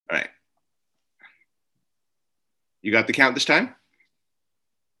You got the count this time?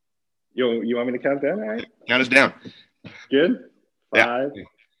 You want me to count down? All right. Count us down. Good. Yeah. 5,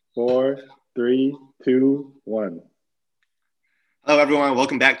 4, 3, 2, 1. Hello, everyone.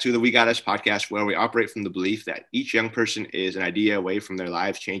 Welcome back to the We Got Us podcast, where we operate from the belief that each young person is an idea away from their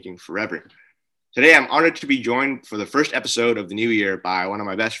lives changing forever. Today, I'm honored to be joined for the first episode of the new year by one of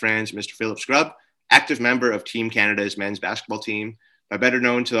my best friends, Mr. Philip Scrubb, active member of Team Canada's men's basketball team, but better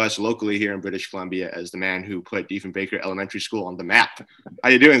known to us locally here in British Columbia as the man who put Diefenbaker Elementary School on the map. How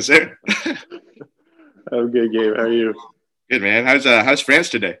you doing, sir? I'm good, Gabe. How are you? Good, man. How's France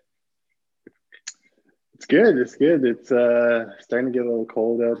today? It's good. It's good. It's starting to get a little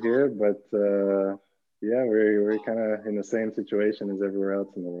cold out here, but yeah, we're kind of in the same situation as everywhere else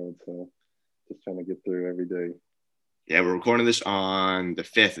in the world. So just trying to get through every day. Yeah, we're recording this on the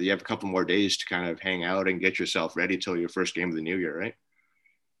 5th. You have a couple more days to kind of hang out and get yourself ready till your first game of the new year, right?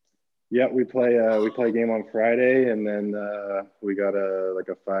 Yeah, we play a game on Friday, and then we got a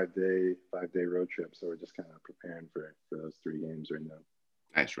 5-day road trip. So we're just kind of preparing for those 3 games right now.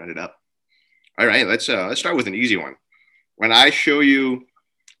 Nice, run it up. All right, let's start with an easy one. When I show you,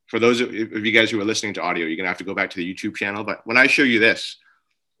 for those of you guys who are listening to audio, you're gonna have to go back to the YouTube channel. But when I show you this,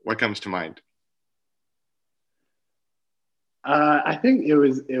 what comes to mind? I think it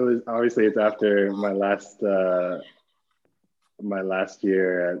was obviously it's after my last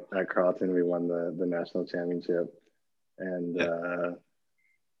year at Carleton. We won the national championship, and Yeah,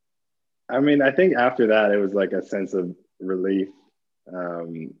 I mean, I think after that it was like a sense of relief,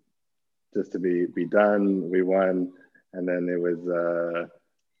 um, just to be done. We won, and then it was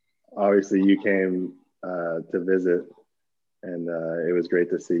obviously you came to visit, and it was great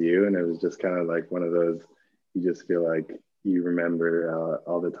to see you. And it was just kind of like one of those, you just feel like you remember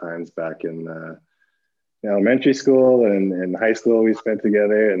all the times back in elementary school and high school we spent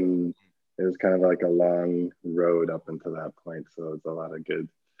together, and it was kind of like a long road up until that point. So it's a lot of good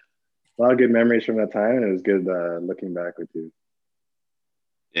memories from that time, and it was good looking back with you.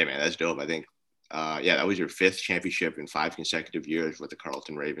 yeah, man, that's dope. I think, yeah, that was your 5th championship in 5 consecutive years with the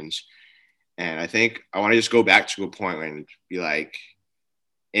Carleton Ravens. And I think I want to just go back to a point and be like,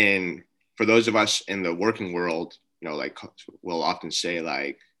 in for those of us in the working world, like we'll often say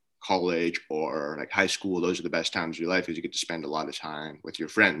like college or like high school, those are the best times of your life because you get to spend a lot of time with your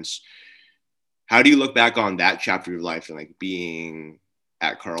friends. How do you look back on that chapter of your life and like being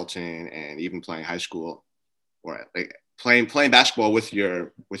at Carleton and even playing high school or like playing basketball with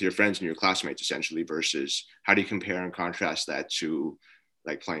your friends and your classmates essentially versus how do you compare and contrast that to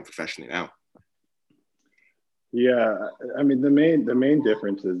like playing professionally now? Yeah, I mean the main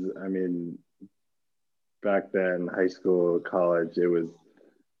difference is, I mean, back then, high school, college, it was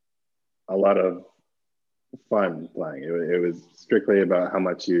a lot of fun playing. It was strictly about how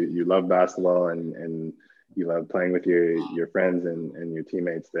much you love basketball, and you love playing with your friends and your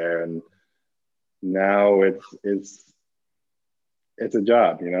teammates there. And now it's a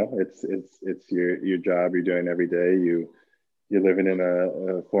job, it's your job you're doing every day. You're living in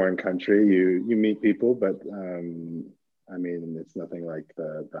a foreign country. You meet people, but I mean, it's nothing like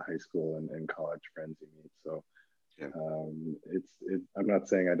the high school and college friends you meet. So Yeah. I'm not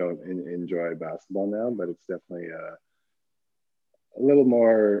saying I don't enjoy basketball now, but it's definitely a little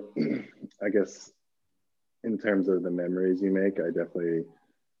more, I guess, in terms of the memories you make. I definitely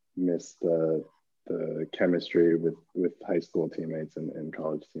miss the chemistry with high school teammates and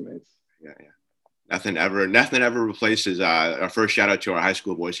college teammates. Yeah, yeah. Nothing ever replaces our first shout out to our high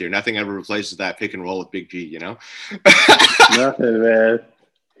school boys here. Nothing ever replaces that pick and roll with Big G, you know? Nothing, man.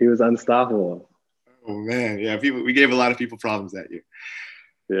 He was unstoppable. Oh man, yeah, we gave a lot of people problems that year.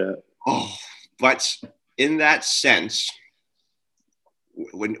 Yeah. Oh, but in that sense,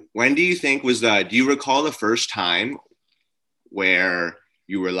 when do you think was the do you recall the first time where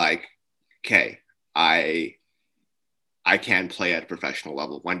you were like, okay, I I can play at a professional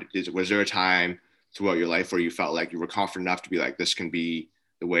level? Was there a time throughout your life where you felt like you were confident enough to be like, this can be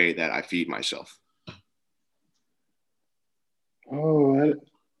the way that I feed myself? Oh,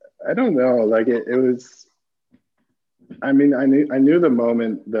 I don't know. Like it was. I mean, I knew the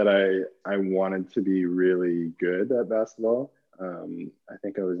moment that I wanted to be really good at basketball. I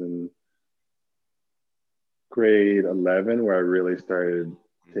think I was in grade 11 where I really started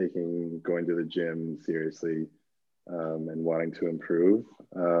taking going to the gym seriously, and wanting to improve.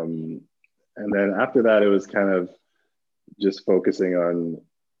 And then after that, it was kind of just focusing on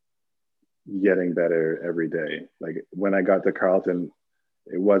getting better every day. Like when I got to Carleton,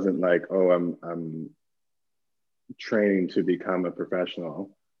 it wasn't like, oh, I'm training to become a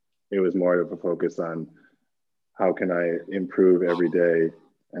professional. It was more of a focus on how can I improve every day.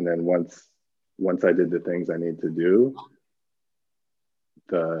 And then once once I did the things I need to do,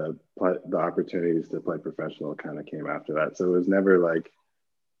 the opportunities to play professional kind of came after that. So it was never like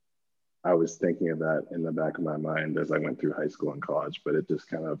I was thinking of that in the back of my mind as I went through high school and college, but it just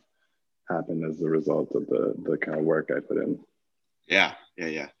kind of happened as a result of the kind of work I put in. Yeah, yeah,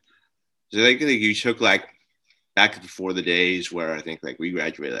 yeah. So I think you took like back before the days where I think like we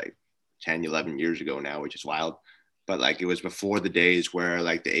graduated like 10, 11 years ago now, which is wild. But like it was before the days where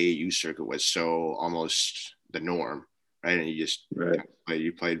like the AAU circuit was so almost the norm, right? And you just Right.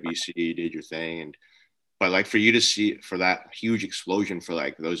 you played VC, did your thing, and but like for you to see for that huge explosion for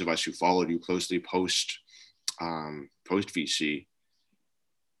like those of us who followed you closely post VC,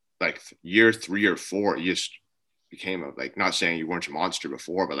 like year 3 or 4, you just became a like not saying you weren't a monster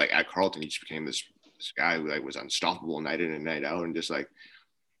before, but like at Carleton, you just became this guy who like was unstoppable night in and night out, and just like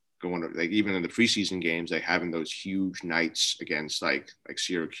going like even in the preseason games, like having those huge nights against like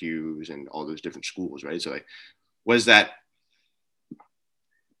Syracuse and all those different schools, right? So like, was that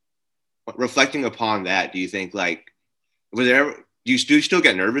reflecting upon that? Do you think like was there ever do you still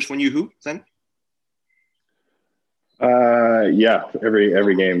get nervous when you hoop then? Yeah,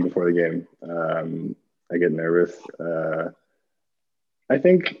 every game before the game, I get nervous. I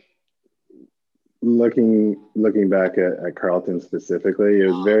think looking back at Carleton specifically, it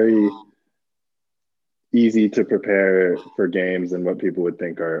was very easy to prepare for games and what people would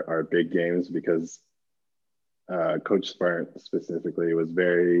think are big games because Coach Smart specifically was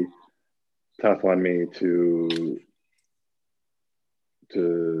very tough on me to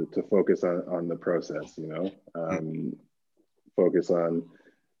focus on the process, you know, focus on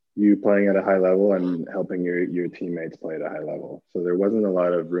you playing at a high level and helping your teammates play at a high level. So there wasn't a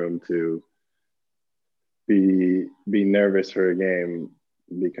lot of room to be nervous for a game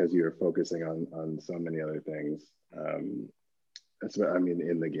because you were focusing on so many other things. I mean,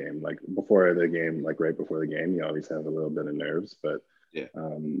 in the game, like before the game, like right before the game, you always have a little bit of nerves. But Yeah.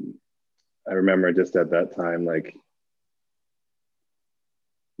 I remember just at that time, like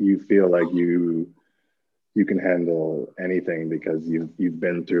you feel like you can handle anything because you've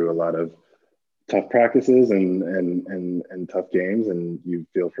been through a lot of tough practices and tough games, and you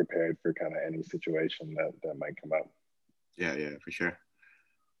feel prepared for kind of any situation that might come up. Yeah, yeah, for sure.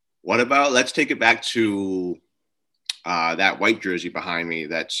 What about let's take it back to that white jersey behind me.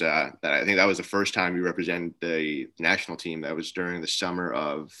 That I think that was the first time you represented the national team. That was during the summer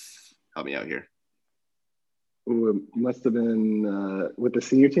of help me out here. Ooh, it must have been with the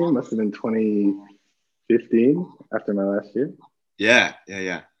senior team. Must have been 2015 after my last year. Yeah, yeah,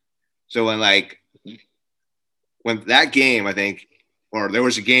 yeah. So when that game, I think, or there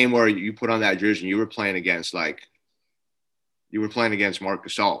was a game where you put on that jersey and you were playing against Marc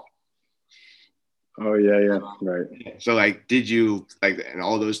Gasol. Oh yeah, right. So like, did you like and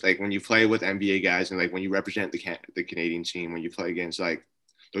all those like when you play with NBA guys and like when you represent the Canadian team, when you play against like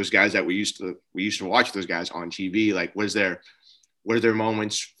those guys that we used to watch those guys on TV, like were there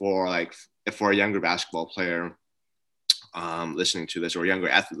moments for like for a younger basketball player listening to this or a younger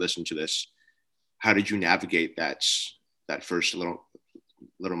athlete listening to this, how did you navigate that first little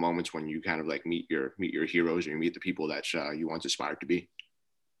moments when you kind of like meet your heroes or you meet the people that you once aspired to be?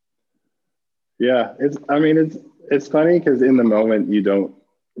 Yeah, I mean, it's funny because in the moment you don't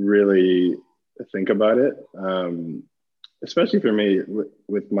really think about it. Especially for me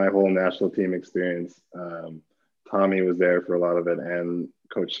with my whole national team experience. Tommy was there for a lot of it, and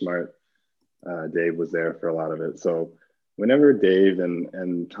Coach Smart, Dave was there for a lot of it. So whenever Dave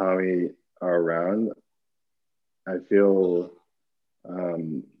and Tommy are around, I feel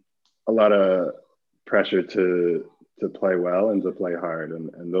a lot of pressure to play well and to play hard,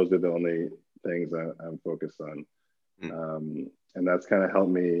 and those are the only things I'm focused on. And that's kind of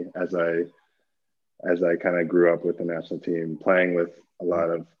helped me as I kind of grew up with the national team, playing with a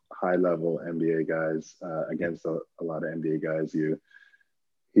lot of high level NBA guys against a lot of NBA guys. You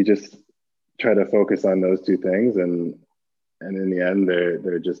just try to focus on those two things, and in the end,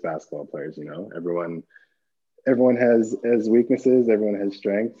 they're just basketball players. You know, everyone has weaknesses, everyone has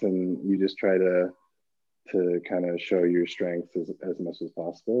strengths, and you just try to kind of show your strengths as much as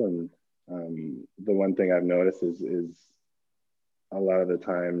possible. And the one thing I've noticed is a lot of the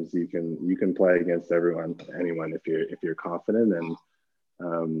times you can play against anyone if you're confident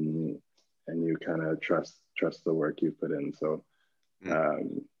and you kind of trust the work you put in. So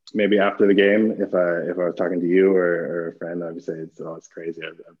maybe after the game, if I was talking to you or a friend, I'd say it's crazy.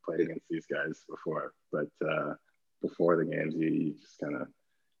 I've played against these guys before, but before the games, you just kind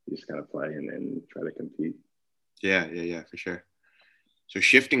of play and try to compete. Yeah, yeah, yeah, for sure. So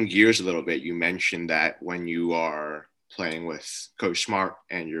shifting gears a little bit, you mentioned that when you are playing with Coach Smart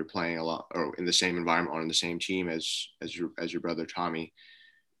and you're playing a lot or in the same environment or on the same team as your brother Tommy,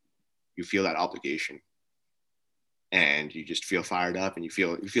 you feel that obligation and you just feel fired up and you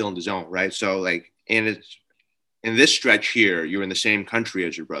feel in the zone, right? So like in this stretch here, you're in the same country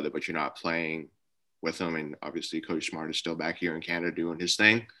as your brother, but you're not playing with him. And obviously Coach Smart is still back here in Canada doing his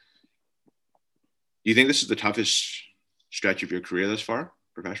thing. Do you think this is the toughest stretch of your career thus far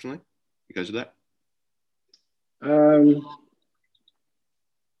professionally because of that? I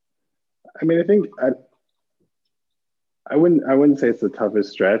mean, I think I wouldn't say it's the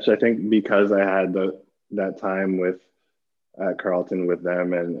toughest stretch. I think because I had that time with at Carleton with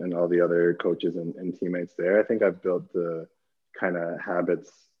them and all the other coaches and teammates there, I think I've built the kind of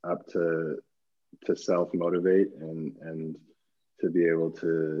habits up to self motivate and to be able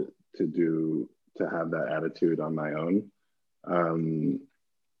to have that attitude on my own.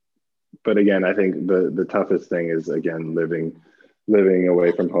 But again, I think the toughest thing is again living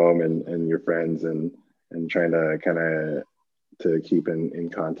away from home and your friends and trying to kind of to keep in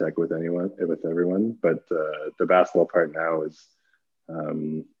contact with everyone. But the basketball part now is, I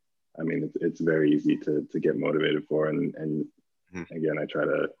mean, it's very easy to get motivated for, and again, I try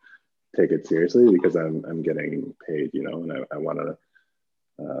to take it seriously because I'm getting paid, and I want to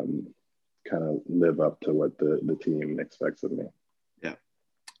kind of live up to what the team expects of me. Yeah.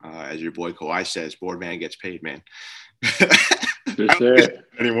 As your boy Kawhi says, board man gets paid, man. For sure.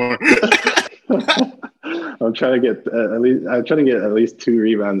 Anymore. I'm trying to get at least 2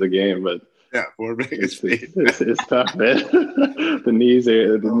 rebounds a game, but yeah, board man gets paid. It's tough, man. the knees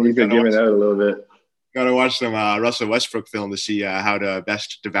are giving out a little bit. Got to watch some Russell Westbrook film to see how to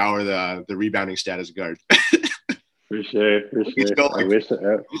best devour the rebounding stat as a guard. For sure. He's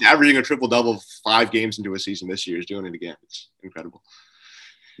averaging a triple double 5 games into a season this year. He's doing it again. It's incredible.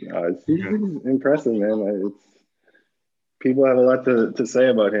 No, he's impressive, man. People have a lot to say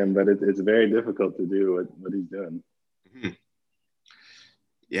about him, but it's very difficult to do what he's doing. Mm-hmm.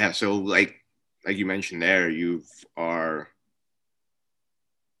 Yeah. So like you mentioned there, you are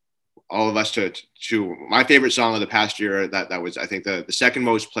all of us to my favorite song of the past year. That was, I think, the second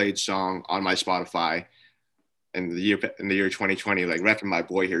most played song on my Spotify in the year 2020, like repping my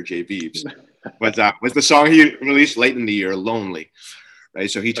boy here, Jay Beebs, was the song he released late in the year, Lonely. Right.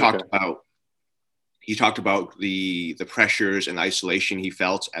 So he talked about the pressures and isolation he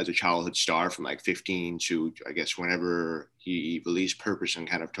felt as a childhood star from like 15 to, I guess, whenever he released Purpose and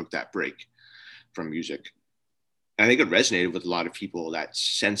kind of took that break from music. And I think it resonated with a lot of people, that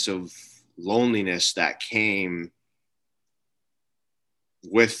sense of loneliness that came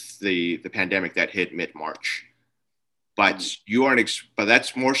with the pandemic that hit mid-March. But but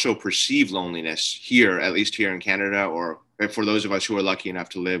that's more so perceived loneliness here, at least here in Canada, or for those of us who are lucky enough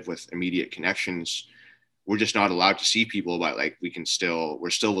to live with immediate connections. We're just not allowed to see people, but like we're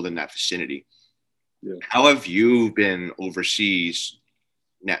still within that vicinity. Yeah. How have you been overseas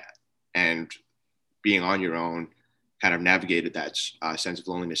and being on your own kind of navigated that sense of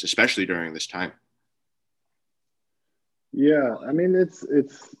loneliness, especially during this time? Yeah, I mean, it's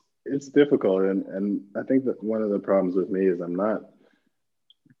difficult. And I think that one of the problems with me is I'm not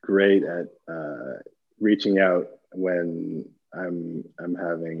great at reaching out when I'm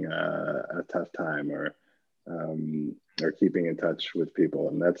having a tough time or keeping in touch with people.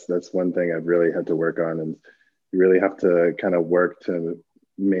 And that's one thing I've really had to work on. And you really have to kind of work to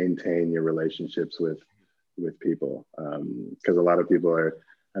maintain your relationships with people. Because a lot of people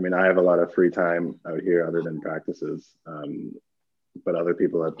I have a lot of free time out here other than practices. But other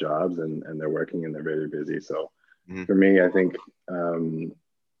people have jobs and they're working and they're very busy. So for me, I think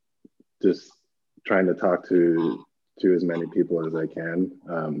just trying to talk to as many people as I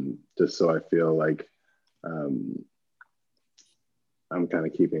can, just so I feel like I'm kind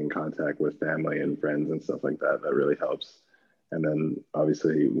of keeping in contact with family and friends and stuff like that. That really helps. And then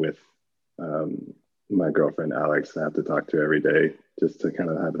obviously with my girlfriend, Alex, I have to talk to every day just to kind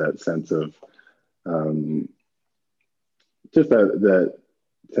of have that sense of just that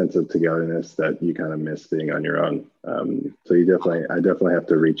sense of togetherness that you kind of miss being on your own. So I definitely have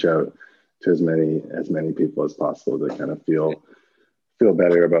to reach out to as many people as possible to kind of feel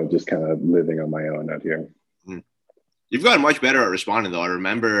better about just kind of living on my own out here. You've gotten much better at responding, though. I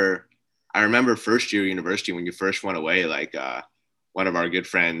remember first year university when you first went away, like one of our good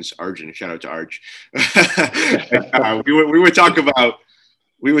friends, Arjun, shout out to Arj. we would talk about,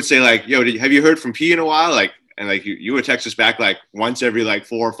 we would say like, yo, have you heard from P in a while? Like, and like you would text us back like once every like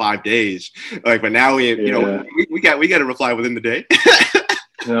 4 or 5 days. Like, but now we get a reply within the day.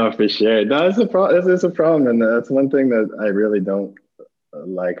 No, for sure. No, it's a problem. It's a problem, and that's one thing that I really don't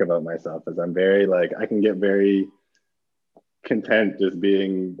like about myself is I'm very like I can get very content just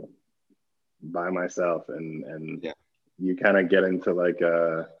being by myself, and Yeah. you kind of get into like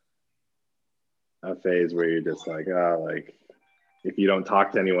a phase where you're just like, oh, like if you don't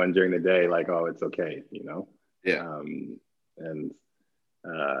talk to anyone during the day, like, oh, it's okay, you know. Yeah. And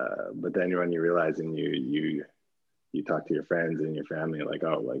but then when you realize and you talk to your friends and your family, like,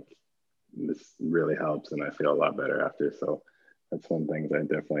 oh, like this really helps, and I feel a lot better after. So that's one thing that I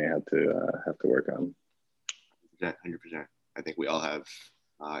definitely have to work on. 100%. I think we all have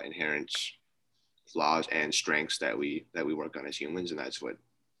inherent flaws and strengths that we work on as humans, and that's what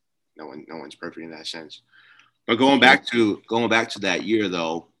no one's perfect in that sense. But going back to that year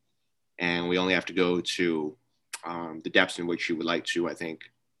though, and we only have to go to the depths in which you would like to. I think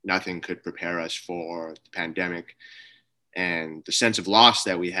nothing could prepare us for the pandemic and the sense of loss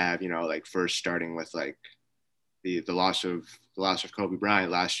that we have. Like first starting with like the loss of Kobe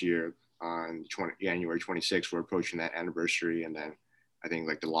Bryant last year on January 26th. We're approaching that anniversary, and then I think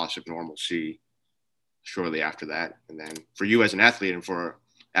like the loss of normalcy shortly after that, and then for you as an athlete and for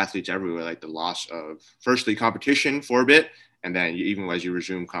athletes everywhere, like the loss of firstly competition for a bit, and then even as you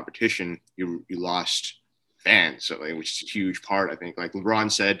resume competition, you lost fans, so which is a huge part. I think like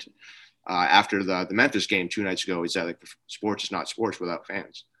LeBron said after the Memphis game 2 nights ago, he said like sports is not sports without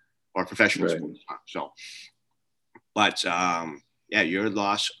fans, or professional Right. sports. So, but yeah, your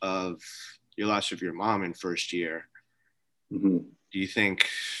loss of your mom in first year. Mm-hmm. Do you think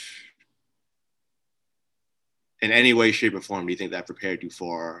in any way, shape, or form, do you think that prepared you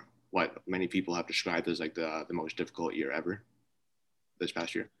for what many people have described as like the most difficult year ever this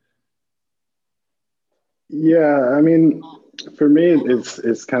past year? Yeah, I mean, for me,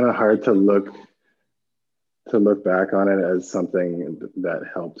 it's kind of hard to look back on it as something that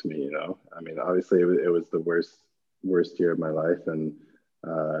helped me. You know, I mean, obviously, it was the worst year of my life, and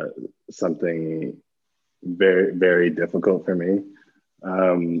uh, something very difficult for me.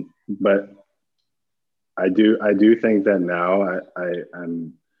 But I do think that now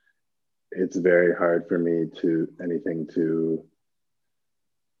I'm it's very hard for me to anything to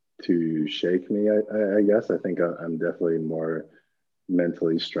shake me. I guess I think I'm definitely more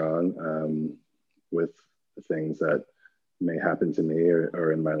mentally strong with things that may happen to me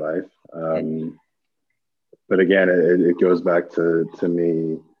or in my life. But again, it goes back to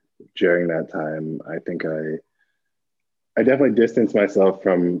me during that time. I think I definitely distanced myself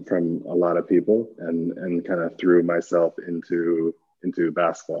from a lot of people and kind of threw myself into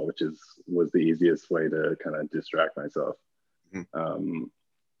basketball, which was the easiest way to kind of distract myself. Mhm.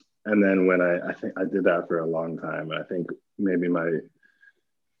 And then when I think I did that for a long time, I think maybe my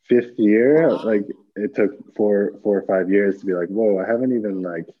fifth year, like it took 4 or 5 years to be like, whoa, I haven't even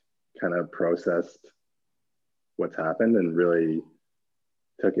like kind of processed what's happened and really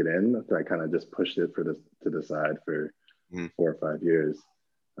took it in. So I kind of just pushed it to the side for Mhm. 4 or 5 years.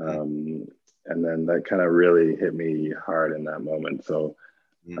 Mhm. And then that kind of really hit me hard in that moment. So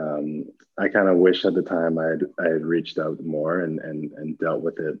Mhm. um, I kind of wish at the time I had reached out more and dealt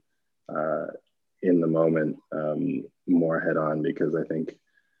with it uh, in the moment more head on, because I think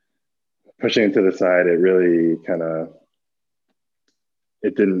pushing it to the side, it really kind of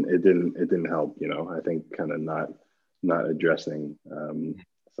it didn't help. You know, I think kind of not addressing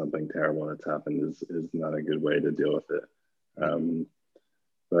something terrible that's happened is not a good way to deal with it. Mhm.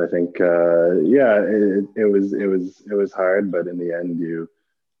 But I think yeah, it was hard, but in the end,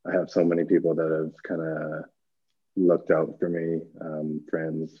 I have so many people that have kind of looked out for me,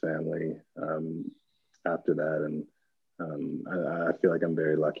 friends, family, after that, and I feel like I'm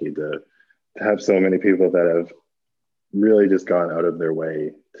very lucky to have so many people that have really just gone out of their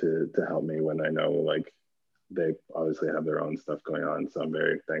way to help me when I know like they obviously have their own stuff going on. So I'm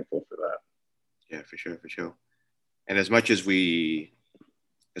very thankful for that. Yeah, for sure, for sure. And as much as we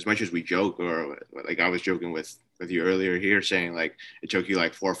joke, or like I was joking with you earlier here, saying like it took you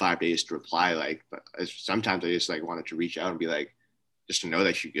like 4 or 5 days to reply, like, but sometimes I just like wanted to reach out and be like, just to know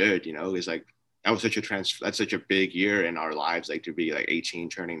that you're good, it's like that's such a big year in our lives, like to be like 18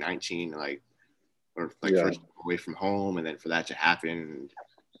 turning 19, like, or like Yeah. first away from home, and then for that to happen.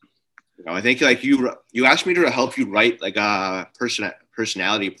 I think like you asked me to help you write like a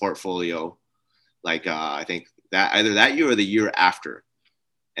personality portfolio, like I think that either that year or the year after,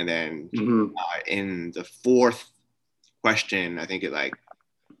 and then Mm-hmm. in the fourth question, I think it like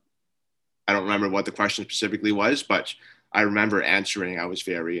I don't remember what the question specifically was, but I remember answering. I was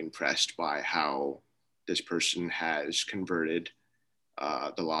very impressed by how this person has converted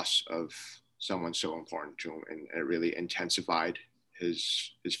the loss of someone so important to him, and it really intensified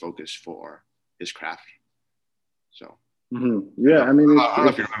his focus for his craft. So I don't Yeah, know. I mean, I don't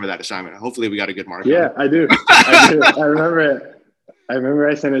know if you remember that assignment. Hopefully, we got a good mark on yeah, it. I do. I do. I remember it. I remember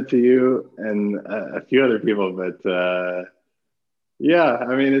I sent it to you and a few other people, but yeah,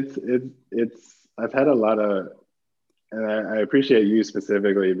 I mean, I've had a lot of, and I appreciate you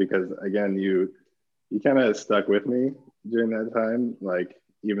specifically because again, you kind of stuck with me during that time. Like,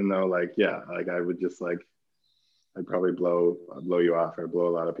 even though, like, yeah, like I would just like, I'd probably blow you off or blow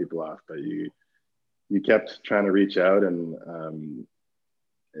a lot of people off, but you kept trying to reach out, and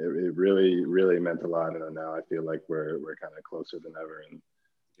it really really meant a lot. And now I feel like we're kind of closer than ever, and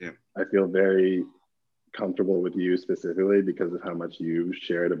Yeah, I feel very comfortable with you specifically because of how much you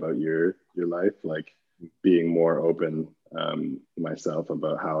shared about your life, like being more open myself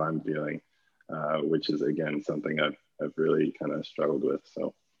about how I'm feeling, which is again something I've really kind of struggled with.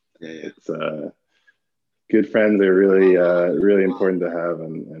 So yeah, yeah. it's good friends are really really important to have,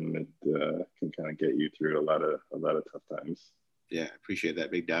 and it can kind of get you through a lot of tough times. Yeah, appreciate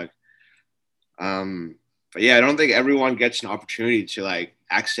that, big dog. But yeah, I don't think everyone gets an opportunity to like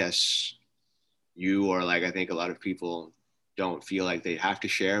access you, or like I think a lot of people don't feel like they have to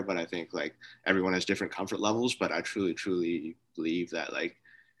share, but I think like everyone has different comfort levels. But I truly, truly believe that like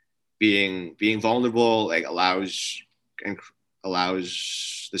being vulnerable like and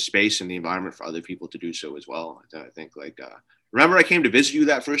allows the space and the environment for other people to do so as well. I think like remember I came to visit you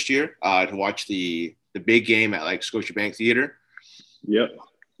that first year to watch the big game at like Scotiabank Theater. Yep,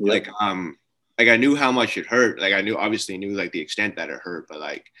 Like yep. like I knew how much it hurt. Like I knew obviously knew like the extent that it hurt, but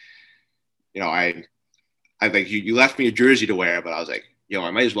like you know I like you left me a jersey to wear, but I was like, yo, I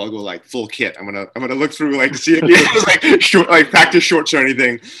might as well go like full kit. I'm gonna look through like to see if it was like short like practice shorts or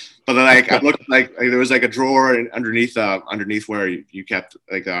anything. But then like I looked like there was like a drawer underneath underneath where you kept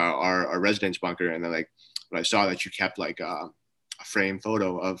like our residence bunker, and then like when I saw that you kept like a frame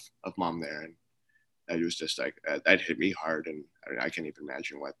photo of mom there, and it was just like that hit me hard, and I can't even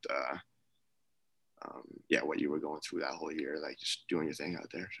imagine what yeah what you were going through that whole year, like just doing your thing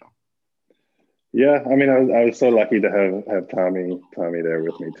out there. So Yeah, I mean, I was so lucky to have Tommy there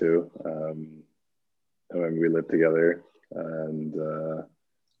with me too. When we lived together, and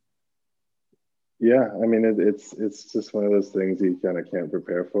yeah, I mean, it's just one of those things you kind of can't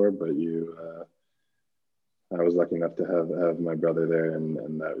prepare for, but you. I was lucky enough to have my brother there,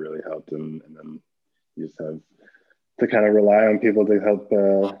 and that really helped. And then you just have to kind of rely on people to help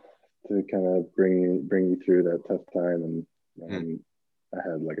to kind of bring you through that tough time. And mm, I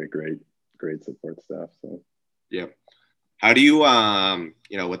had like a great support staff. So yeah. How do you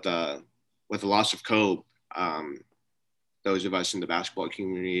you know with the loss of Kobe, those of us in the basketball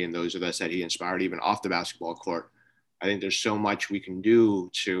community and those of us that he inspired even off the basketball court, I think there's so much we can do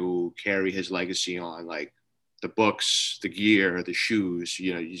to carry his legacy on, like the books, the gear, the shoes.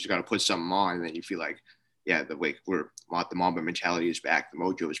 You know, you just got to put something on, and then you feel like, yeah, the way the Mamba mentality is back, the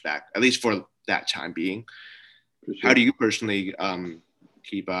mojo is back, at least for that time being. for How sure, do you personally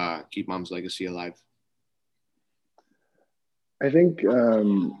keep Mom's legacy alive? I think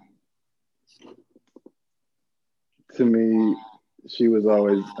to me, she was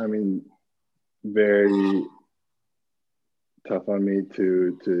always, I mean, very tough on me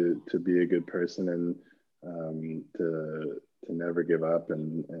to be a good person, and to never give up,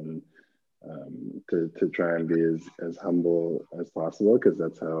 and to try and be as humble as possible because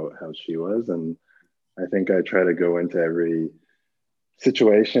that's how she was. And I think I try to go into every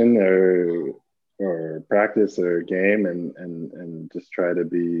situation or practice or game, and just try to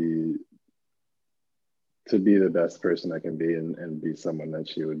be the best person I can be, and be someone that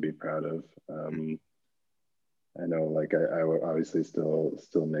she would be proud of. I know, like I will obviously still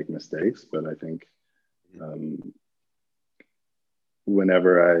make mistakes, but I think um,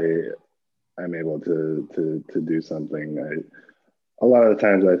 whenever I'm able to do something, a lot of the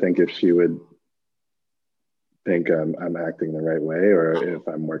times I think if she would think I'm acting the right way, or if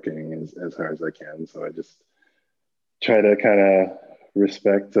I'm working as hard as I can, so I just try to kind of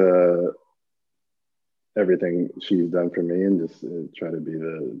respect everything she's done for me, and just try to be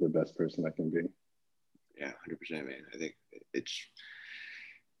the best person I can be. Yeah, 100%, man. I think it's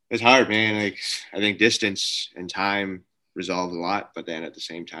it's hard, man. Like I think distance and time resolve a lot, but then at the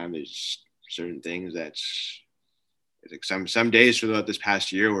same time, there's certain things that's like some days throughout this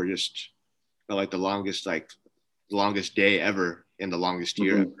past year were just felt like the longest day ever in the longest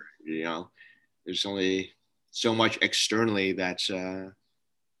year ever. Mm-hmm. You know, there's only so much externally that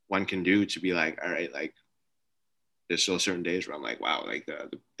one can do to be like, all right, like there's still certain days where I'm like, wow, like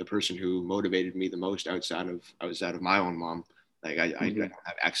the person who motivated me the most outside of my own mom, like I Mm-hmm. don't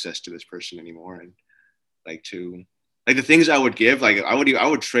have access to this person anymore, and like to like the things I would give, like I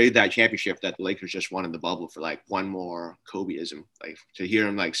would trade that championship that the Lakers just won in the bubble for like one more Kobeism, like to hear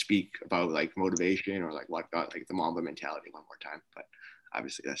him like speak about like motivation or like whatnot, like the Mamba mentality one more time. But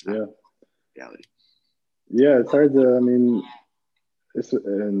obviously that's not Yeah, reality. yeah. It's hard to. I mean,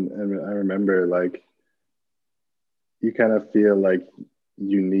 and I remember like you kind of feel like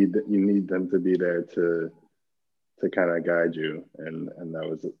you need them to be there to kind of guide you, and that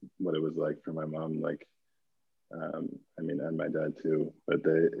was what it was like for my mom. Like, I mean, and my dad too. But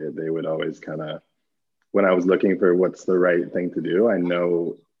they would always kind of when I was looking for what's the right thing to do, I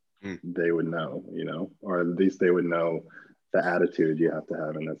know Mm, they would know, or at least they would know the attitude you have to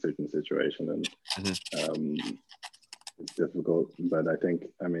have in that certain situation. And mhm. um, it's difficult, but I think,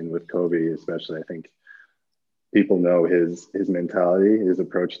 I mean, with Kobe especially, I think people know his mentality, his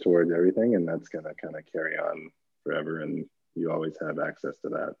approach towards everything, and that's gonna kind of carry on forever. And you always have access to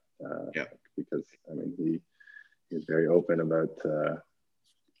that Yeah, because I mean he's very open about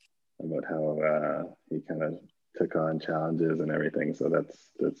how he kind of took on challenges and everything. So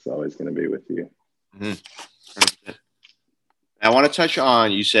that's always going to be with you. mhm. I want to touch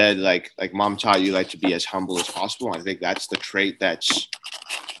on you said like mom taught you like to be as humble as possible. I think that's the trait that's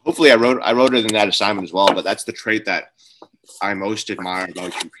hopefully I wrote it in that assignment as well, but that's the trait that I most admire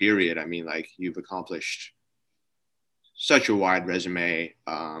about you. Period. I mean, like you've accomplished such a wide resume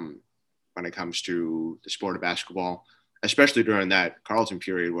when it comes to the sport of basketball, especially during that Carleton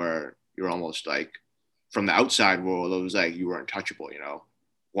period where you're almost like from the outside world, it was like you were untouchable. You know,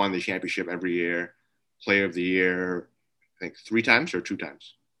 won the championship every year, player of the year, I think 3 times or 2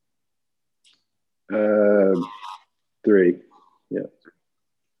 times. Uh, three, yeah.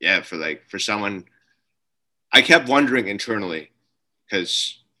 Yeah, for like for someone, I kept wondering internally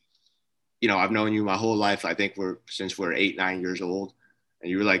because I've known you my whole life. I think since we're 8, 9 years old, and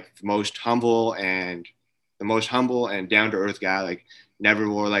you were like the most humble and down to earth guy. Like never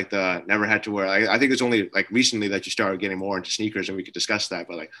had to wear. I think it's only like recently that you started getting more into sneakers, and we could discuss that.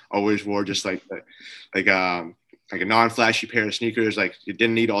 But like always wore just like like a non-flashy pair of sneakers. Like you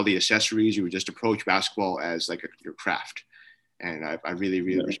didn't need all the accessories. You would just approach basketball as like your craft, and I really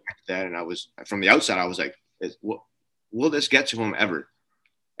really Yeah. respect that. And I was from the outside, I was like, will this get to him ever?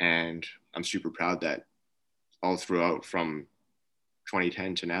 And I'm super proud that all throughout from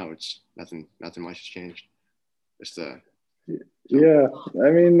 2010 to now, it's nothing much has changed. Just so Yeah, I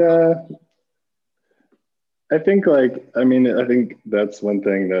mean, I think I think that's one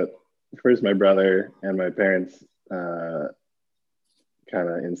thing that first my brother and my parents kind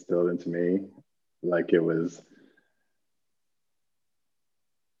of instilled into me. Like it was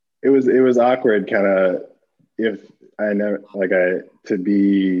awkward, kind of if I never like I to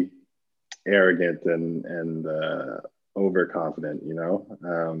be arrogant and overconfident,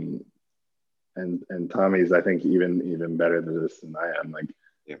 and Tommy's I think even better than this than I am. Like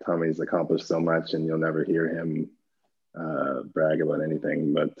yeah, Tommy's accomplished so much, and you'll never hear him brag about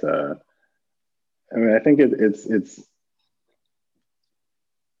anything. But I mean, I think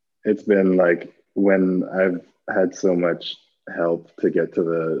it's been like when I've had so much help to get to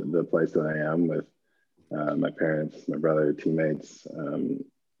the place that I am with my parents, my brother, teammates,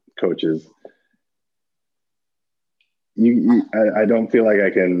 coaches. I don't feel like I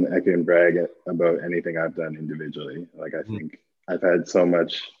can brag about anything I've done individually. Like I think I've had so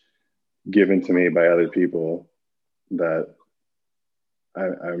much given to me by other people that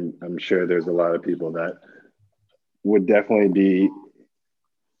I'm sure there's a lot of people that would definitely be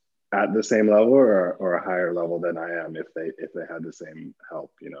at the same level or a higher level than I am if they had the same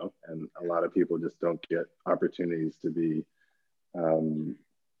help, And a lot of people just don't get opportunities um,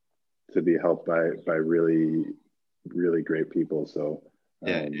 to be helped by really really great people. So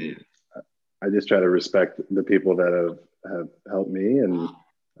yeah, yeah, um, I just try to respect the people that have helped me, and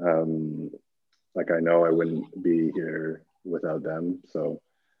um, like I know I wouldn't be here without them. So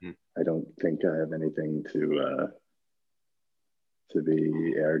yeah. I don't think I have anything to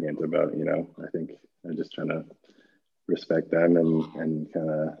be arrogant about. I think I'm just trying to respect them and kind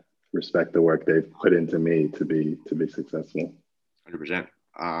of respect the work they've put into me to be successful. 100%.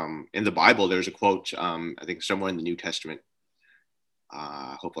 In the Bible, there's a quote. I think somewhere in the New Testament.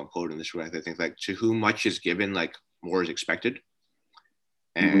 I hope I'm quoting this right. I think like to whom much is given, like more is expected,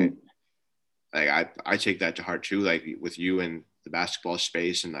 and Mm-hmm. like I take that to heart too. Like with you and the basketball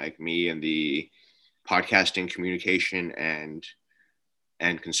space, and like me and the podcasting, communication, and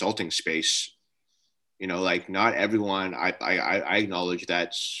consulting space. Like not everyone. I acknowledge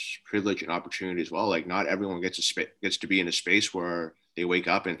that's privilege and opportunity as well. Like not everyone gets to be in a space where they wake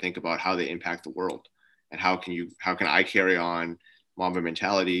up and think about how they impact the world, and how can I carry on Mamba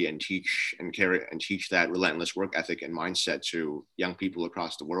mentality and teach that relentless work ethic and mindset to young people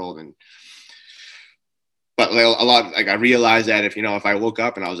across the world. And but like, a lot, like I realized that if I woke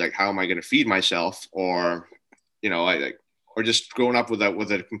up and I was like, how am I going to feed myself, or or just growing up with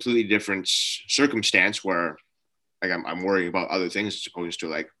a completely different circumstance where like I'm worrying about other things as opposed to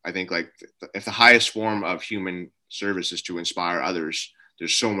like I think like if the highest form of human service is to inspire others,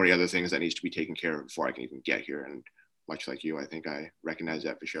 there's so many other things that needs to be taken care of before I can even get here. And much like you, I think I recognize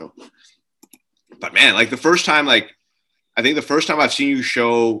that for sure. But man, like I think the first time I've seen you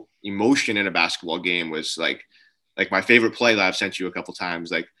show emotion in a basketball game was like my favorite play that I've sent you a couple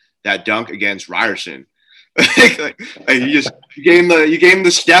times, like that dunk against Ryerson. You gave him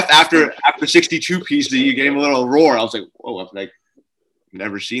the step after 62 pieces. You gave him a little roar. I was like, whoa, I've like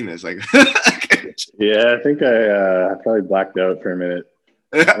never seen this. Like, yeah, I think I probably blacked out for a minute.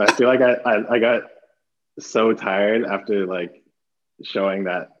 And I feel like I got so tired after like showing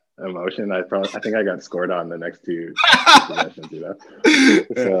that emotion. I think I got scored on the next two possessions.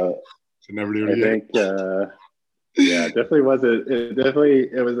 So never do it I again. think yeah, definitely was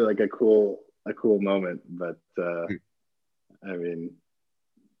it was like a cool moment. But I mean,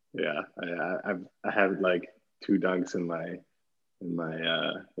 yeah, I have like two dunks in my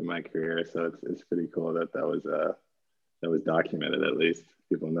career, so it's pretty cool that was documented. At least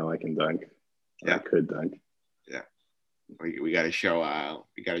people know I can dunk. Yeah, I could dunk. Yeah, we got to show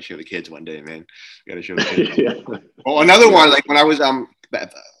the kids one day, man. We got to show the kids. Yeah. Oh, another one, like when I was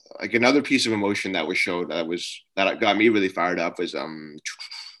like another piece of emotion that was showed that got me really fired up was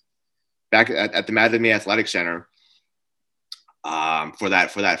back at the Mattamy Athletic Center for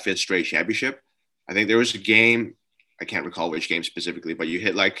that fifth straight championship. I think there was a game, I can't recall which game specifically, but you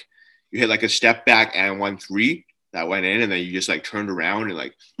hit like a step back and 1-3 that went in, and then you just like turned around and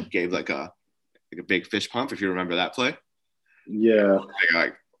like gave like a big fist pump, if you remember that play. Yeah.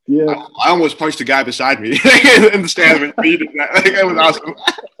 Yeah. I almost punched the guy beside me in the stand. Like, that was awesome.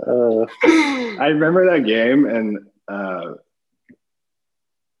 I remember that game, and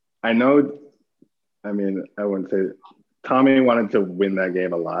I know. I mean, I wouldn't say Tommy wanted to win that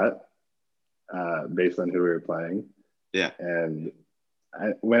game a lot, based on who we were playing. Yeah. And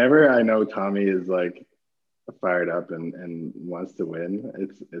whenever I know Tommy is like fired up and wants to win,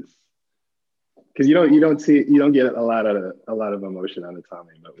 it's because you don't get a lot of emotion on a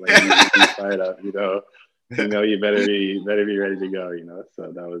Tommy, but when he's fired up, you better be ready to go,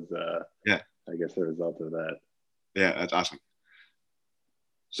 So that was I guess the result of that. Yeah, that's awesome.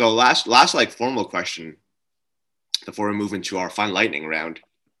 So last like formal question before we move into our fun lightning round.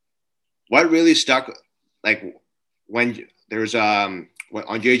 What really stuck, like when there's on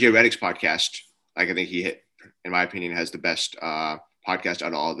JJ Redick's podcast, like I think he hit, in my opinion, has the best podcast out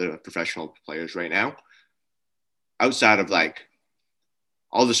of all the professional players right now. Outside of like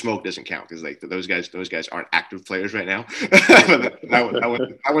all the smoke doesn't count because like those guys aren't active players right now.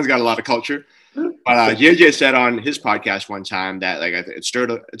 that one's got a lot of culture. But JJ said on his podcast one time that like it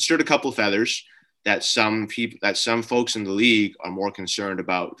stirred a couple feathers that some folks in the league are more concerned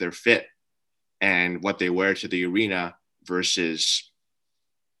about their fit and what they wear to the arena versus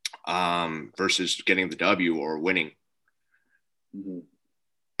getting the W or winning. Mm-hmm.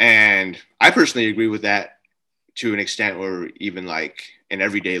 And I personally agree with that to an extent where even like in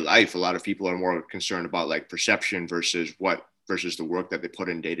everyday life, a lot of people are more concerned about like perception versus the work that they put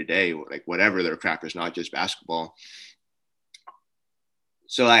in day to day, like whatever their craft is, not just basketball.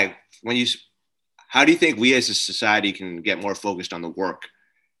 So like how do you think we as a society can get more focused on the work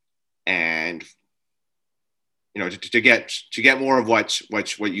and, to get more of what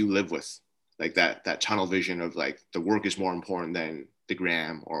you live with, like that tunnel vision of like the work is more important than the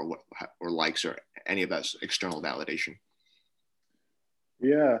gram or likes or any of that external validation?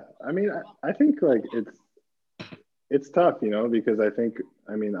 Yeah, I mean, I think like it's tough, because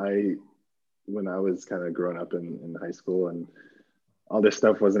when I was kind of growing up in high school and all this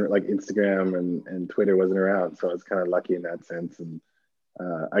stuff wasn't like Instagram and Twitter wasn't around, so I was kind of lucky in that sense. And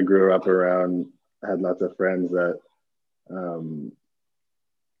I grew up had lots of friends that kind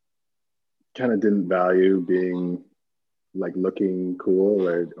of didn't value being like looking cool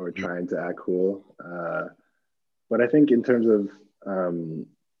or trying to act cool. But I think in terms of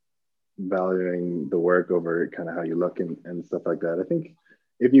valuing the work over kind of how you look and stuff like that, I think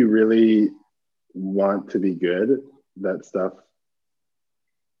if you really want to be good, that stuff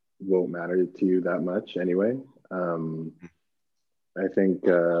won't matter to you that much anyway. I think,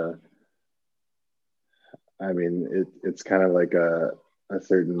 it's kind of like a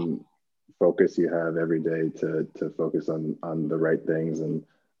certain focus you have every day to focus on the right things, and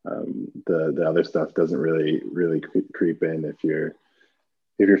the other stuff doesn't really creep in if you're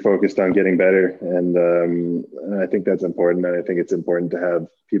if you're focused on getting better. And I think that's important. And I think it's important to have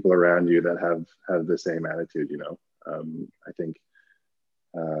people around you that have the same attitude. I think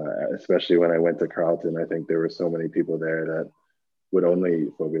especially when I went to Carleton, I think there were so many people there that would only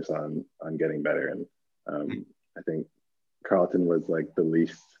focus on getting better. And I think Carleton was like the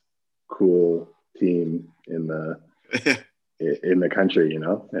least cool team in the country,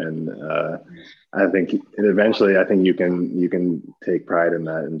 and I think eventually, I think you can take pride in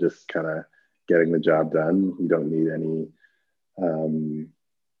that and just kind of getting the job done. You don't need um,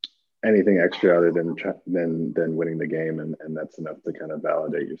 anything extra other than winning the game, and that's enough to kind of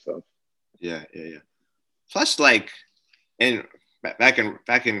validate yourself. Yeah, yeah, yeah. Plus, like, and back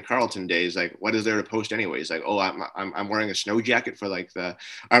in Carleton days, like, what is there to post anyways? Like, oh, I'm wearing a snow jacket for like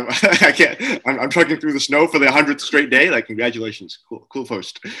I can't I'm trucking through the snow for the 100th straight day. Like, congratulations, cool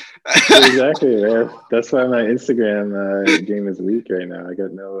post. Exactly. That's why my Instagram game is weak right now. I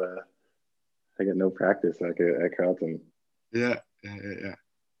got no practice like at Carleton. Yeah, yeah, yeah, yeah.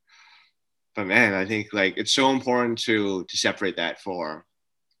 But man, I think like it's so important to separate that for.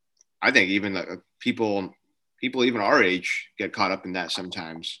 I think even people even our age get caught up in that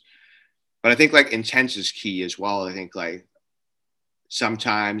sometimes. But I think like intent is key as well. I think like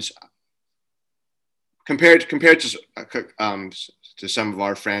sometimes compared to some of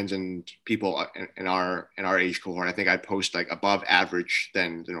our friends and people in our age cohort, I think I post like above average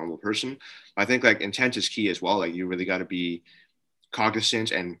than the normal person. I think like intent is key as well. Like you really got to be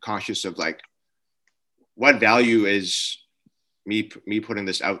cognizant and conscious of like what value is me putting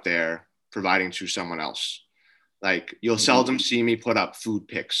this out there providing to someone else. Like you'll seldom see me put up food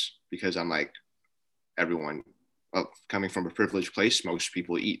pics because I'm like everyone, well, coming from a privileged place, most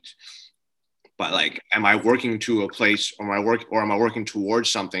people eat. But like, am I working to a place, or am I working towards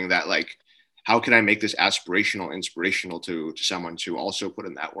something that like, how can I make this aspirational, inspirational to someone to also put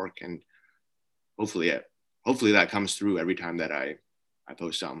in that work? And hopefully that comes through every time that I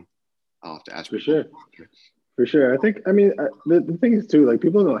post something. I'll have to ask For people. sure. For sure. I mean, the thing is too, like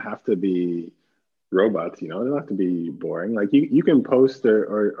people don't have to be robots, they don't have to be boring. Like you can post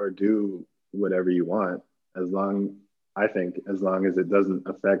or do whatever you want I think, as long as it doesn't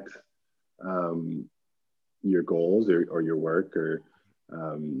affect um, your goals or your work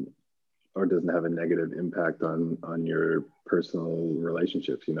um, or doesn't have a negative impact on your personal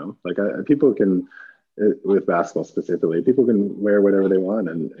relationships, like people can, with basketball specifically, people can wear whatever they want,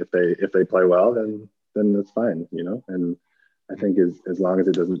 and if they play well, then that's fine, and I think as long as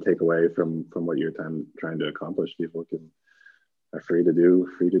it doesn't take away from what you're trying to accomplish, people are free to do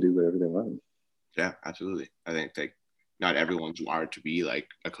whatever they want. Yeah, absolutely. I think like not everyone's wired to be like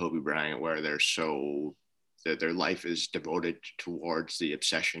a Kobe Bryant, where that their life is devoted towards the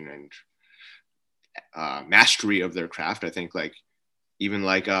obsession and mastery of their craft. I think like even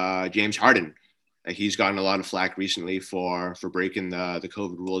like James Harden, like he's gotten a lot of flack recently for breaking the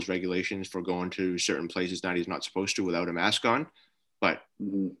COVID rules regulations for going to certain places that he's not supposed to without a mask on, but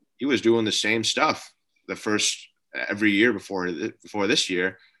Mm-hmm. he was doing the same stuff the first every year before this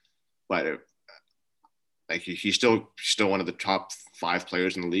year, but like he's still one of the top 5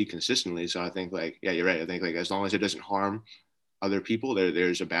 players in the league consistently. So I think like, yeah, you're right. I think like as long as it doesn't harm other people,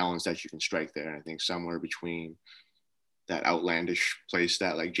 there's a balance that you can strike there. And I think somewhere between that outlandish place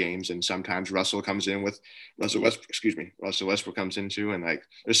that like James and sometimes Russell Westbrook comes into, and like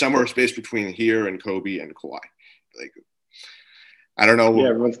there's somewhere space between here and Kobe and Kawhi. Like I don't know Yeah,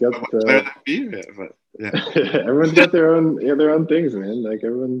 everyone's got what player that'd be, but yeah. everyone's got their own things, man. Like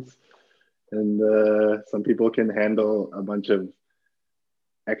everyone's and some people can handle a bunch of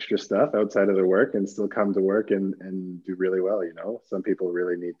extra stuff outside of their work and still come to work and do really well. Some people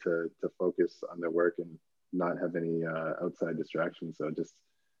really need to focus on their work and not have any outside distractions. So it just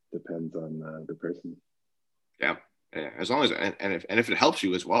depends on the person. Yeah, yeah. As long as and if it helps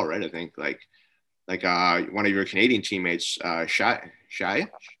you as well, right? I think like one of your Canadian teammates, Shy,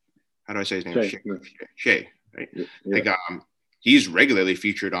 how do I say his name? Shay, yeah. Shay, right? Yeah. Like he's regularly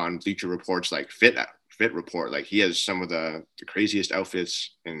featured on Bleacher Report's like fit report. Like he has some of the craziest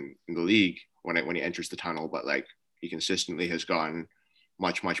outfits in the league when he enters the tunnel, but like he consistently has gotten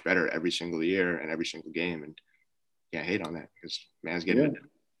much better every single year and every single game, and can't hate on that because man's getting Yeah, it.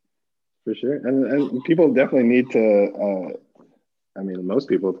 for sure. And people definitely need to. I mean, most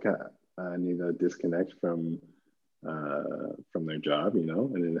people need to disconnect from their job,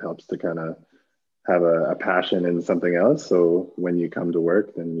 and it helps to kind of have a passion in something else. So when you come to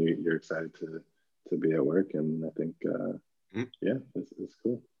work, then you're excited to be at work, and I think Mm-hmm. yeah, it's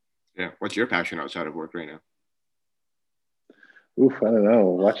cool. Yeah. What's your passion outside of work right now? Oof, I don't know.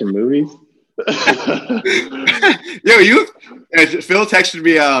 Watching movies. Yo, Phil texted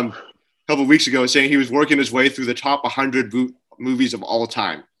me a couple of weeks ago saying he was working his way through the top 100 movies of all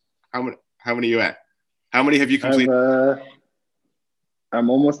time. How many you at? How many have you I've completed? I'm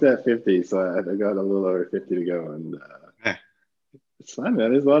almost at 50, so I got a little over 50 to go, and Eh, it's fun,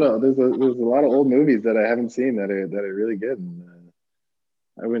 man. There's a lot of old movies that I haven't seen that are really good, and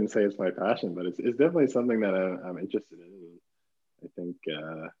I wouldn't say it's my passion, but it's definitely something that I'm interested in. I think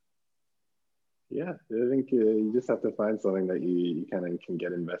yeah, I think you just have to find something that you kind of can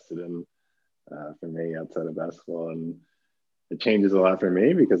get invested in. For me, outside of basketball, and it changes a lot for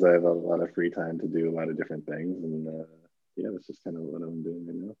me because I have a lot of free time to do a lot of different things, and yeah, that's just kind of what I'm doing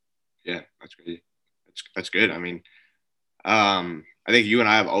right now. yeah, that's great. That's good. I mean, I think you and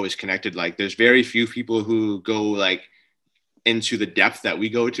I have always connected. Like, there's very few people who go like into the depth that we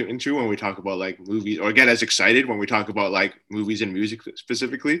go to into when we talk about like movies, or get as excited when we talk about like movies and music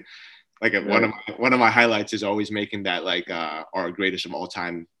specifically. Like Right. one of my highlights is always making that like our greatest of all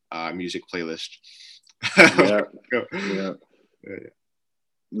time music playlist. Yeah. Yeah.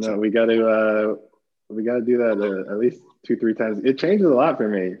 So No, we got to do that at least 2 3 times. It changes a lot for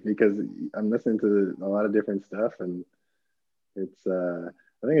me because I'm listening to a lot of different stuff, and it's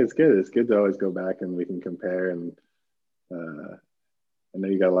I think it's good. It's good to always go back and we can compare. And uh, I know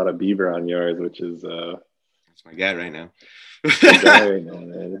you got a lot of Bieber on yours, which is that's my guy right now. your guy right now,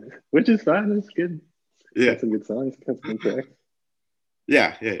 man. Which is fine. It's good. Yeah, Got some good songs. Got some good tracks.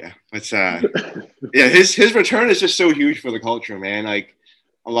 yeah. It's yeah, his return is just so huge for the culture, man. Like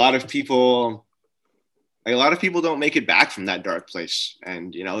a lot of people a lot of people don't make it back from that dark place.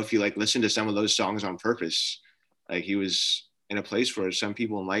 And you know, if you like listen to some of those songs on purpose, like he was in a place where some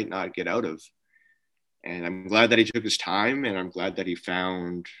people might not get out of. And I'm glad that he took his time, and I'm glad that he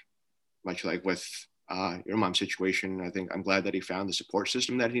found, much like with your mom's situation, I think I'm glad that he found the support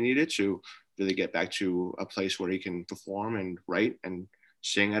system that he needed to really get back to a place where he can perform and write and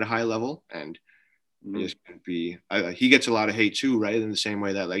sing at a high level. And Mhm. just be, he gets a lot of hate too, right? In the same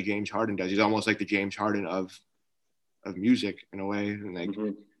way that like James Harden does. He's almost like the James Harden of music in a way. And like,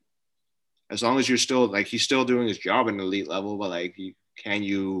 Mhm. as long as you're still like, he's still doing his job at an elite level, but like, can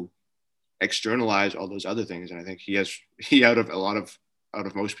you externalize all those other things? And I think he out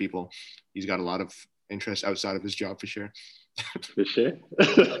of most people, he's got a lot of interest outside of his job for sure. For sure.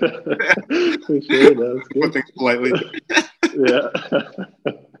 For sure. That was Put good. things politely. Yeah.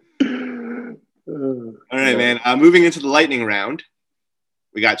 All right, Yeah. man. Moving into the lightning round,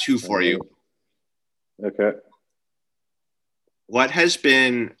 we got two All for you. right. Okay. What has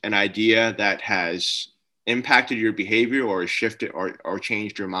been an idea that has impacted your behavior or shifted or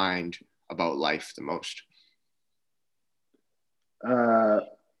changed your mind about life the most? Uh,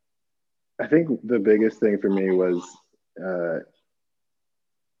 I think the biggest thing for me was uh,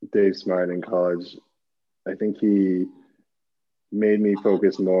 Dave Smart in college. I think he made me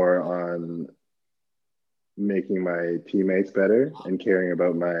focus more on making my teammates better and caring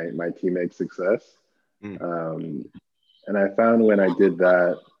about my teammates' success. Mm, Um, and I found when I did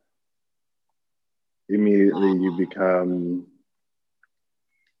that, immediately you become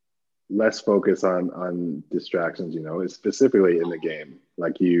less focused on distractions. You know, specifically in the game.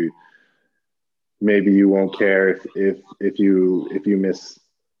 Like you, maybe you won't care if you miss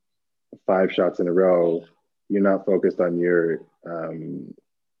 5 shots in a row. You're not focused on you.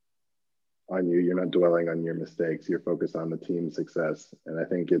 You're not dwelling on your mistakes. You're focused on the team's success. And I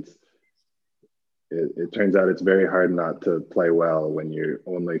think it turns out it's very hard not to play well when you're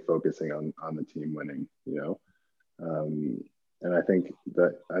only focusing on the team winning. You know, and I think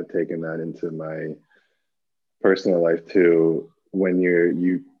that I've taken that into my personal life too. When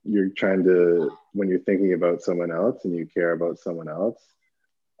you're trying to when you're thinking about someone else and you care about someone else,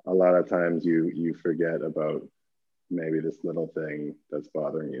 a lot of times you forget about maybe this little thing that's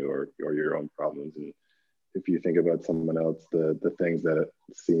bothering you or your own problems. And if you think about someone else, the things that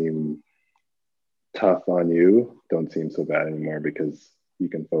seem tough on you don't seem so bad anymore because you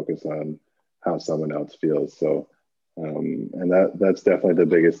can focus on how someone else feels. So, and that's definitely the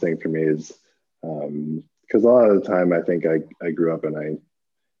biggest thing for me is because a lot of the time I think I grew up and I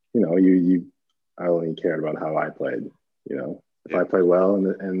only cared about how I played. You know, if yeah, I play well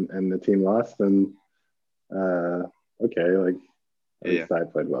and the team lost, then uh, okay, like at yeah, least I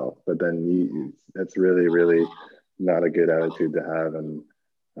played well. But then that's really, really not a good attitude to have. And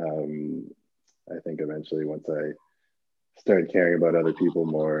um, I think eventually, once I started caring about other people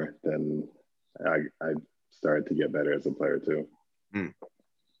more, then I started to get better as a player too. yeah. Mm.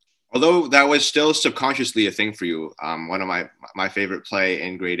 Although that was still subconsciously a thing for you. One of my favorite play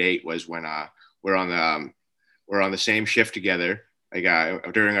in grade 8 was when we're on the we're on the same shift together, Like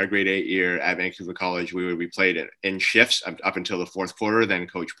during our grade 8 year at Vancouver College, we played it in shifts up until the fourth quarter. Then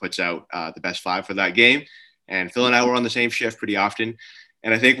coach puts out the best five for that game, and Phil and I were on the same shift pretty often.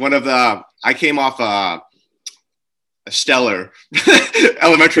 And I think I came off a stellar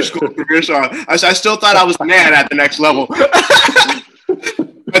elementary school career, so I still thought I was the man at the next level. But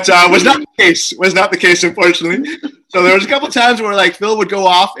was not the case. Was not the case, unfortunately. So there was a couple of times where like Phil would go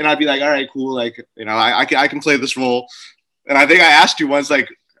off, and I'd be like, "All right, cool. Like, you know, I can play this role." And I think I asked you once, like,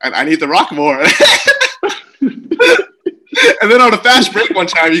 I need the rock more. And then on a fast break one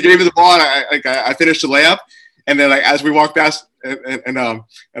time, you gave me the ball, and I finished the layup. And then like as we walked past,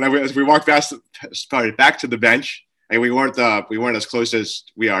 as we walked past, sorry, back to the bench, and we weren't as close as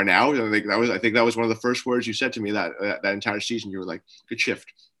we are now. I think that was one of the first words you said to me that entire season. You were like, "Good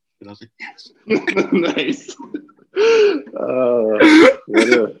shift," and I was like, "Yes." Nice.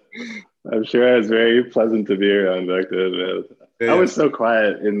 I'm sure it was very pleasant to be around back then, man. Yeah. I was so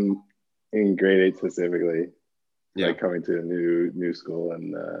quiet in grade 8 specifically, like coming to a new school,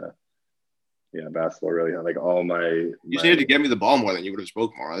 and basketball really had like all my. You just needed to get me the ball more than you would have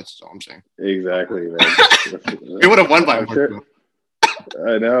spoke more. That's all I'm saying. Exactly, man. We would have won by more. Sure.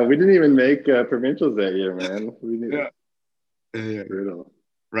 I know. We didn't even make provincials that year, man. We needed. Yeah. Brutal.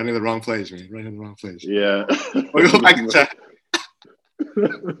 Running the wrong plays, man. Running the wrong plays. Yeah. We'll go back to.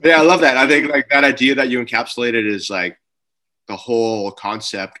 Yeah, I love that. I think like that idea that you encapsulated is like the whole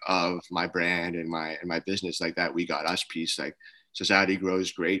concept of my brand and my business, like that we got us piece. Like society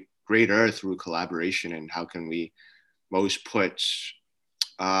grows greater through collaboration, and how can we most put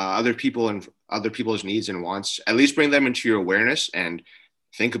other people and other people's needs and wants, at least bring them into your awareness and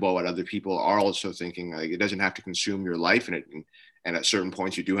think about what other people are also thinking. Like it doesn't have to consume your life, and at certain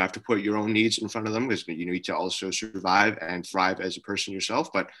points you do have to put your own needs in front of them, because you need to also survive and thrive as a person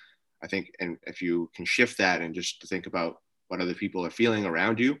yourself. But I think, and if you can shift that and just to think about what other people are feeling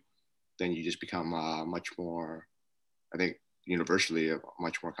around you, then you just become much more, I think, universally a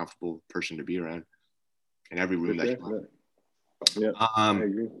much more comfortable person to be around in every room that you're in. Yeah, I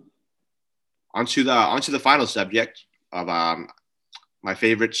agree. Onto the final subject of my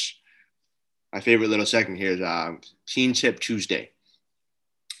favorite little segment here is Teen Tip Tuesday.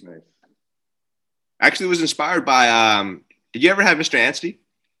 Nice. Actually, was inspired by. Did you ever have Mr. Anstey?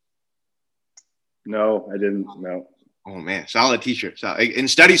 No, I didn't. No. Oh man, solid teacher. So in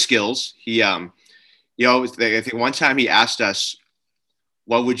study skills, he I think one time he asked us,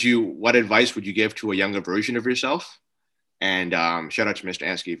 what advice would you give to a younger version of yourself? And shout out to Mr.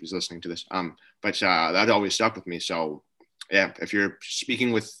 Anstey if he's listening to this. But that always stuck with me. So yeah, if you're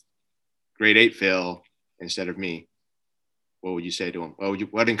speaking with grade 8 Phil instead of me, what would you say to him?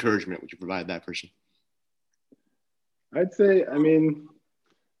 What encouragement would you provide that person? I'd say,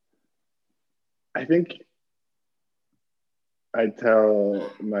 I think I'd tell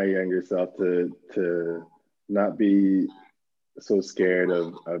my younger self to not be so scared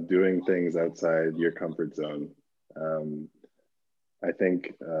of doing things outside your comfort zone. I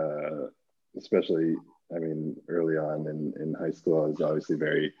think, especially, early on in high school, I was obviously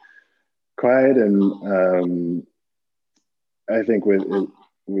very quiet, and I think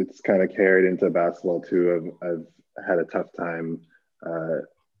it's kind of carried into basketball too. I've had a tough time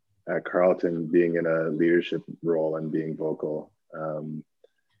at Carleton being in a leadership role and being vocal.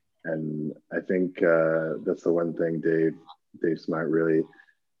 And I think that's the one thing Dave Smart really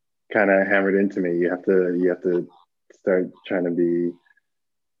kind of hammered into me. You have to start trying to be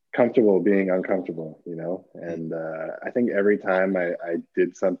comfortable being uncomfortable, and I think every time I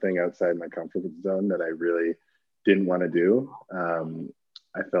did something outside my comfort zone that I really didn't want to do,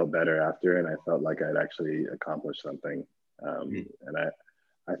 I felt better after, and I felt like I'd actually accomplished something. And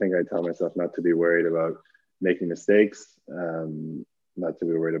I think I tell myself not to be worried about making mistakes, not to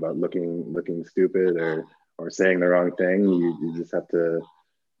be worried about looking stupid or saying the wrong thing. You just have to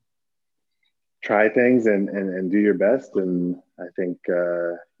try things and do your best, and I think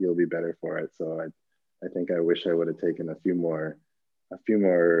you'll be better for it. So I think I wish I would have taken a few more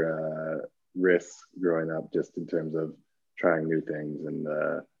risks growing up, just in terms of trying new things, and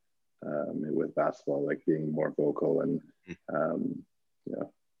with basketball, like being more vocal and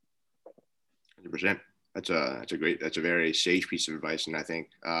 100%. That's a very sage piece of advice, and I think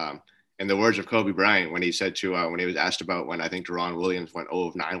in the words of Kobe Bryant, when he said when he was asked about when I think Deron Williams went 0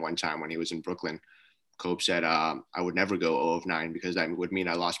 of 9 one time when he was in Brooklyn, Kobe said, I would never go 0 of 9 because that would mean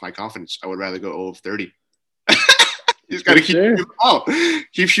I lost my confidence. I would rather go 0 of 30. You just got to keep shooting the ball.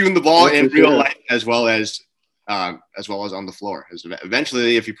 Keep shooting the ball in real life as well as on the floor.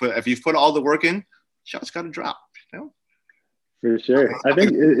 Eventually, if you've put all the work in, shots got to drop. For sure. I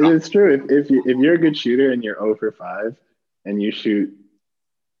think it's true. If you're a good shooter and you're 0 for 5, and you shoot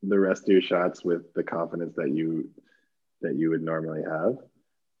the rest of your shots with the confidence that you would normally have,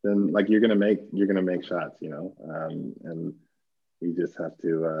 then like you're gonna make shots, you know, and you just have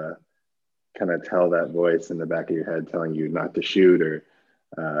to kind of tell that voice in the back of your head telling you not to shoot or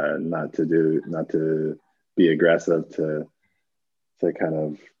not to be aggressive to kind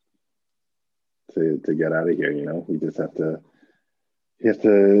of to get out of here. You know, you just have to you have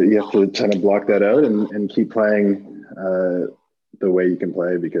to kind of block that out and keep playing the way you can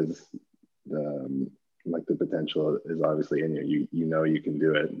play because um, like the potential is obviously in you. You know you can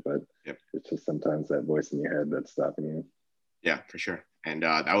do it, but Yep. it's just sometimes that voice in your head that's stopping you. Yeah, for sure. And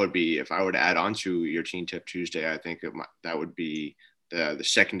that would be, if I were to add on to your Teen Tip Tuesday, I think that would be the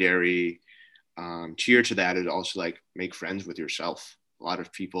secondary tier to that is also like make friends with yourself. A lot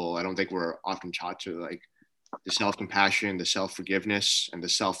of people, I don't think we're often taught to like the self compassion, the self forgiveness, and the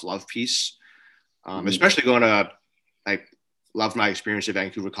self love piece. Mm-hmm. Especially going to like loved my experience at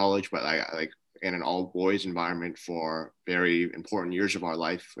Vancouver College, but like in an all boys environment for very important years of our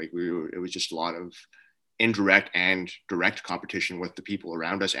life. Like it was just a lot of indirect and direct competition with the people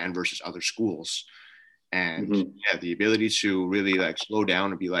around us and versus other schools. And Mm-hmm. yeah, the ability to really like slow down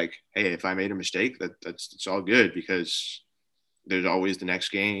and be like, hey, if I made a mistake, that's it's all good because there's always the next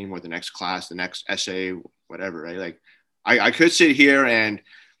game or the next class, the next essay, whatever, right? Like I could sit here and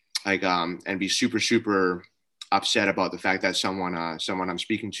be super upset about the fact that someone I'm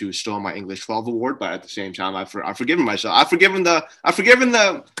speaking to stole my English 12 award, but at the same time I've forgiven myself. I've forgiven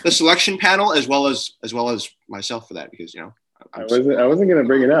the selection panel as well as myself for that because I'm I wasn't gonna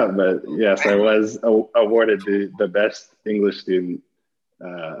bring it up, but yes, I was awarded the best English student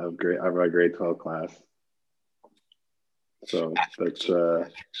of our grade 12 class. So that's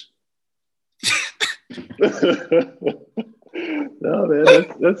no man,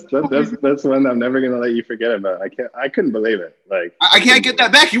 that's one I'm never gonna let you forget about. I couldn't believe it. Like I I can't couldn't get believe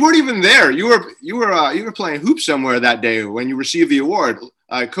that back. You weren't even there. You were playing hoops somewhere that day when you received the award.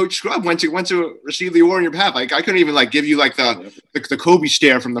 Coach Scrubb went to receive the award on your behalf. Like I couldn't even like give you like it. the Kobe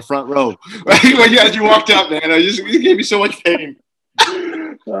stare from the front row right? As you walked up, man. You gave me so much pain.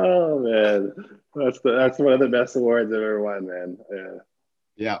 Oh man, that's one of the best awards I've ever won, man. Yeah.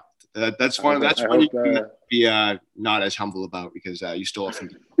 Yeah, that's one. That's I one you hope can be not as humble about because you stole it from.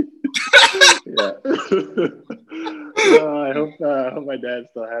 yeah. I hope my dad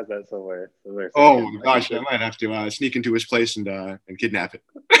still has that somewhere so Oh my I can gosh, I might have to sneak into his place and kidnap it.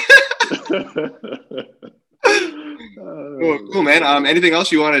 Cool, man. Anything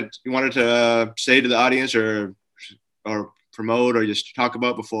else you wanted to say to the audience or promote or just talk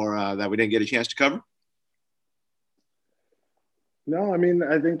about before that we didn't get a chance to cover? No, I mean,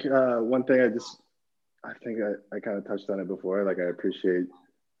 I think one thing I think I kind of touched on it before. Like, I appreciate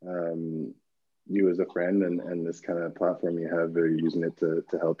um, you as a friend and this kind of platform you have. They're using it to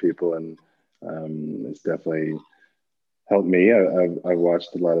help people, and it's definitely helped me. I've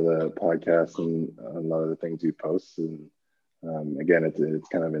watched a lot of the podcasts and a lot of the things you post, and again, it's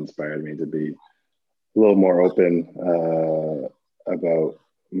kind of inspired me to be a little more open about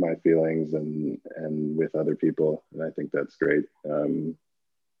my feelings and with other people, and I think that's great.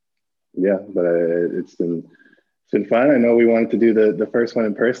 Yeah, but it's been fun. I know we wanted to do the first one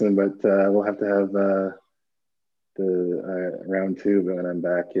in person, but we'll have to have the round two when I'm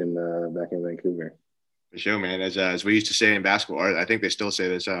back in Vancouver. For sure, man. As we used to say in basketball, I think they still say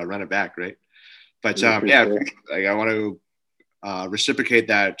this: run it back, right? But Yeah, for yeah, sure. like I want to reciprocate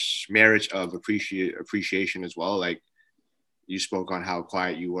that merit of appreciation as well. Like you spoke on how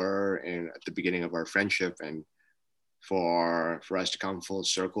quiet you were and at the beginning of our friendship, and for us to come full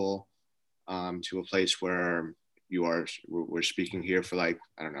circle to a place where we're speaking here for like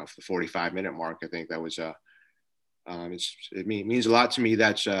I don't know for the 45-minute mark. I think that was means a lot to me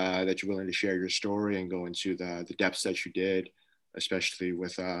that you're willing to share your story and go into the depths that you did, especially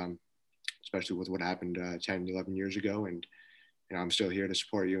with what happened 10, 11 years ago. And I'm still here to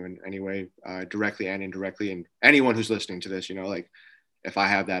support you in any way, directly and indirectly. And anyone who's listening to this, like if I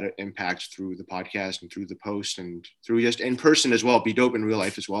have that impact through the podcast and through the post and through just in person as well, be dope in real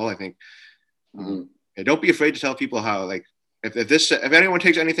life as well. I think Mm-hmm. yeah, don't be afraid to tell people how like if anyone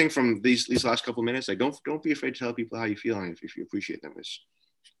takes anything from these last couple of minutes, like don't be afraid to tell people how you feel and if you appreciate them. Is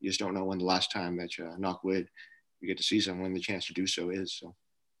you just don't know when the last time that you knock wood you get to see someone the chance to do so is. So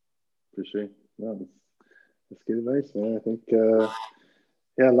For sure. No, that's good advice, man. I think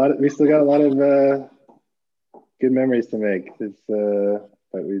yeah, we still got a lot of good memories to make.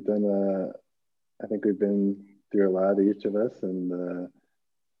 But we've done I think we've been through a lot, each of us, and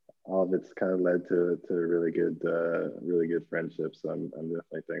all of it's kind of led to really good friendships. So I'm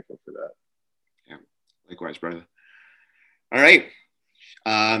definitely thankful for that. yeah, likewise, brother. All right.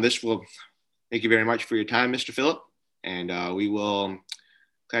 This will thank you very much for your time, Mr. Phillip, and we will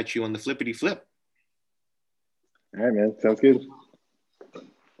catch you on the flippity flip. All right, man. Sounds good.